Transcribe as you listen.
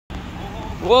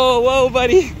Whoa, whoa,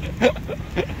 buddy.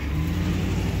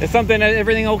 Is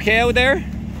everything okay out there?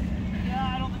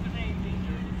 Yeah, I don't think there's any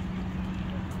danger.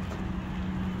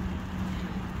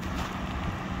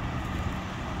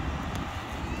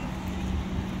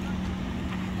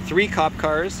 3 cop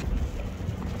cars.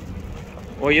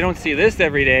 Well, you don't see this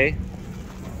every day.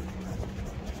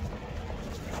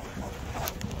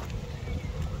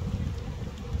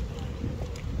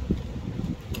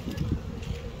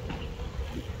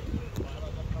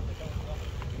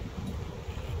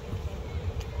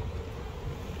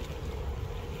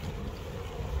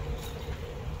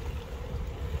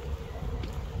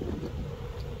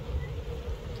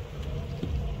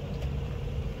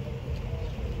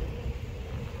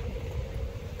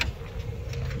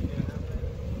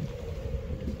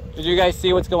 Did you guys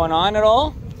see what's going on at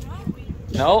all?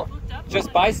 No?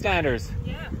 Just bystanders?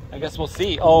 Yeah. I guess we'll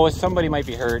see. Oh, somebody might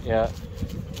be hurt, yeah.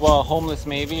 Well, homeless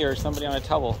maybe, or somebody on a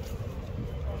towel.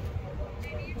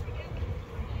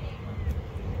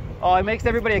 Oh, it makes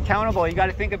everybody accountable. You got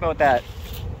to think about that.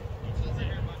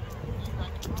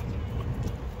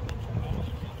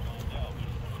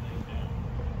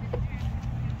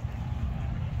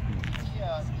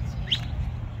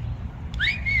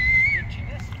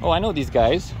 Oh, I know these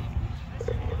guys.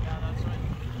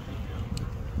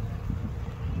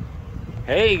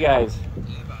 Hey guys.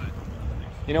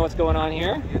 You know what's going on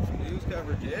here? News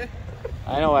coverage, yeah?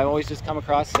 I know, I always just come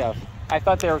across stuff. I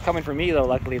thought they were coming for me though,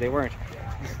 luckily they weren't.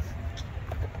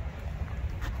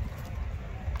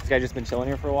 This guy just been chilling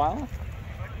here for a while?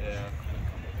 Yeah.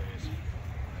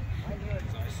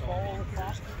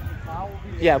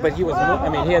 Yeah, but he was, I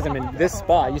mean, he hasn't been this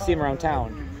spot. You see him around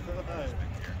town.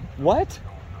 What?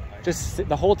 Just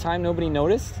the whole time nobody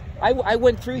noticed? I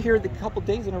went through here a couple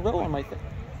days in a row on my thing.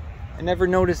 I never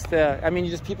noticed, I mean,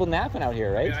 just people napping out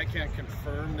here, right? Yeah, I can't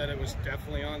confirm that it was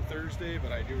definitely on Thursday,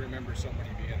 but I do remember somebody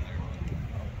being there.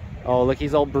 Oh, look,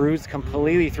 he's all bruised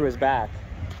completely through his back.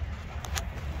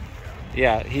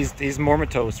 Yeah, he's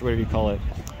mormatose, whatever you call it.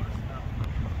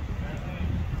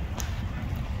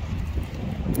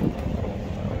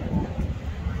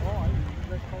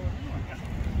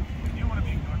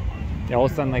 Yeah, all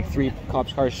of a sudden, like 3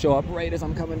 cops cars show up right as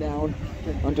I'm coming down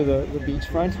onto the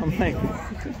beachfront. I'm like,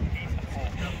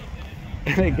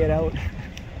 and they get out.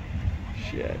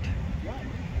 Shit.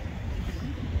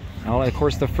 Oh, of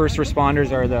course, the first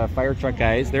responders are the fire truck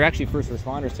guys. They're actually first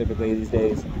responders typically these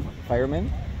days.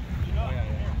 Firemen.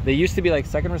 They used to be like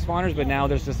second responders, but now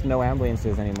there's just no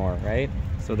ambulances anymore, right?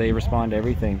 So they respond to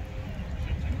everything.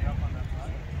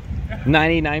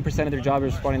 99% of their job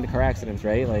is responding to car accidents,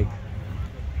 right? Like.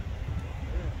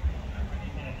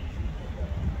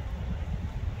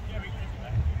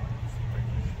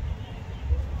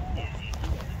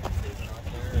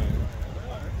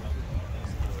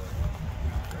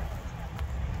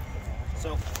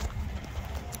 So,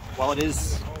 while it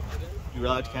is, you're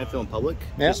allowed to kind of film in public,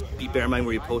 yeah. Just bear in mind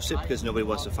where you post it because nobody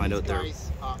wants to find out their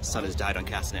son has died on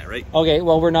Castanet, right? Okay,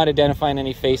 well, we're not identifying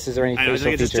any faces or any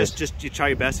facial features. Just you try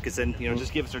your best because then, you know,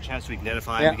 just give us our chance so we can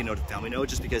identify, we can know the family know,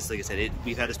 just because, like I said,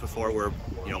 we've had this before where,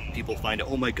 you know, people find out,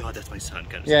 oh my God, that's my son,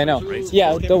 kind of yeah, stuff, I know. right?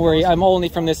 Yeah, don't worry, I'm only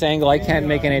from this angle. I can't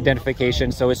make an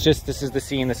identification, so it's just, this is the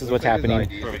scene, this is what's happening.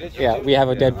 Perfect. Yeah, we have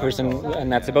a dead person,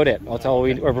 and that's about it. That's all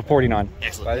we're reporting on.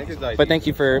 Excellent. But thank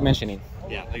you for mentioning.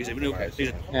 Yeah, like I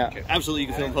said, yeah. Absolutely, you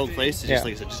can film in public place. It's just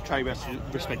like I said, just try your best to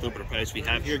respect a little bit of privacy we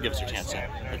have here. Give us your chance to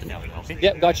let the family know. Okay?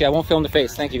 Yeah, gotcha. I won't film the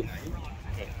face. Thank you.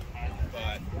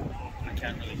 But I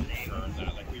can't really confirm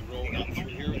that. Like, we rolled up through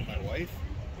here with my wife,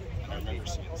 and I remember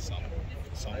seeing some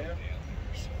man.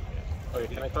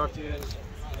 Okay, can I talk to you?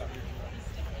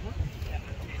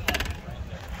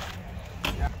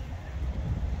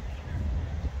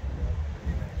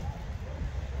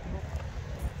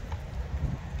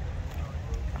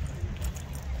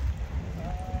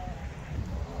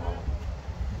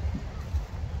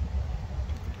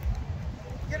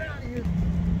 Get out of here.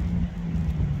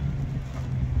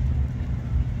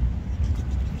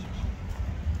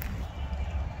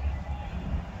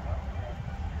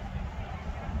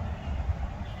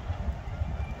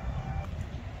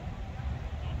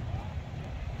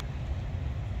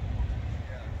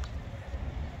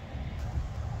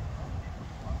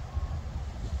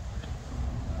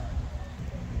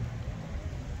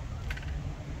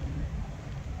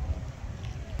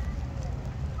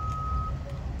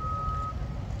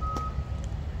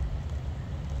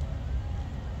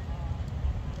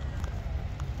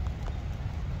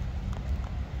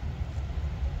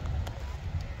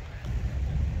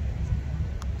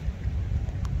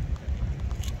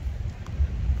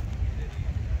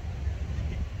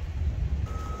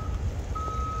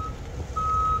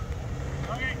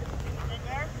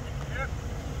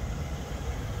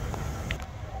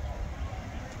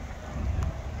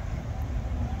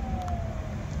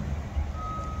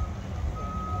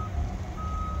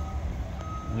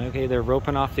 Okay, they're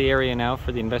roping off the area now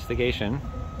for the investigation.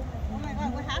 Oh my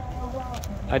God, what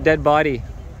happened? A dead body.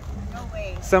 No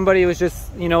way. Somebody was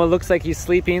just, you know, it looks like he's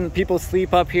sleeping. People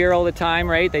sleep up here all the time,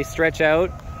 right? They stretch out.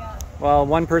 Yeah. Well,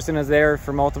 one person is there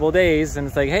for multiple days, and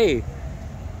it's like, hey,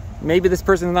 maybe this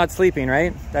person's not sleeping,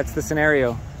 right? That's the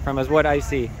scenario from as what I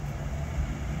see.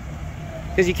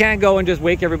 Because you can't go and just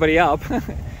wake everybody up.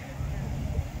 That's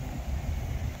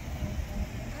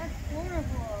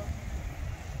horrible.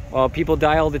 Well, people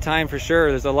die all the time for sure.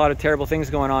 There's a lot of terrible things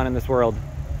going on in this world.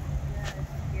 Yeah, that's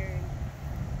scary.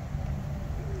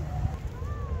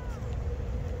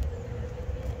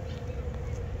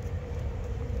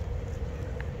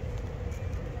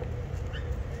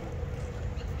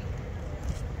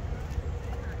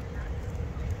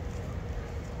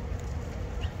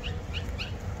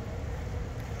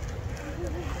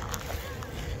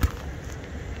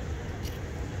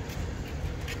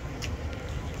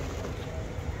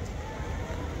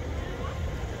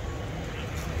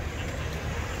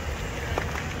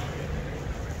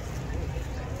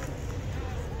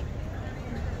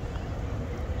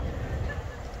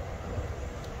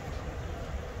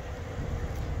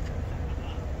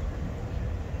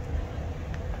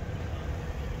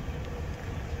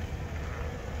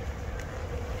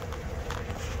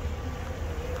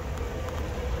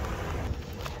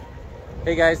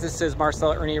 Hey guys, this is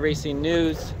Marcel Irnie Racing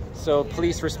News. So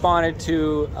police responded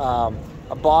to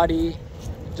a body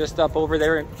just up over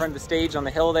there in front of the stage on the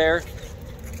hill there.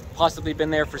 Possibly been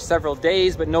there for several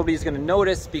days, but nobody's gonna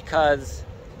notice because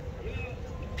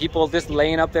people just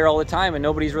laying up there all the time and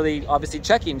nobody's really obviously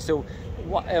checking. So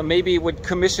maybe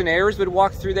commissionaires would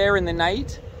walk through there in the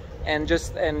night and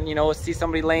you know, see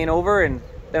somebody laying over, and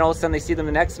then all of a sudden they see them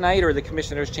the next night, or the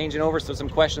commissioner's changing over. So some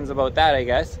questions about that, I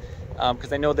guess.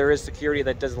 Because I know there is security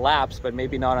that does laps, but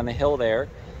maybe not on the hill there.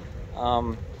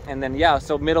 And then, yeah,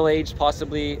 so middle-aged,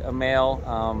 possibly a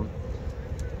male.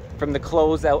 From the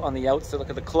clothes out on the outside,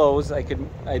 look at the clothes,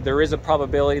 there is a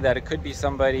probability that it could be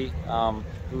somebody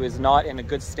who is not in a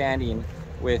good standing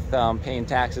with paying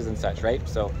taxes and such, right?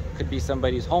 So could be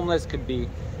somebody who's homeless, could be,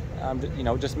 you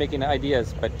know, just making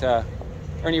ideas. But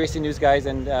Irnie Racing News, guys,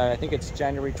 and I think it's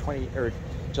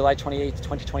July 28th,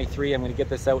 2023. I'm going to get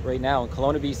this out right now in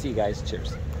Kelowna, BC, guys.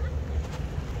 Cheers.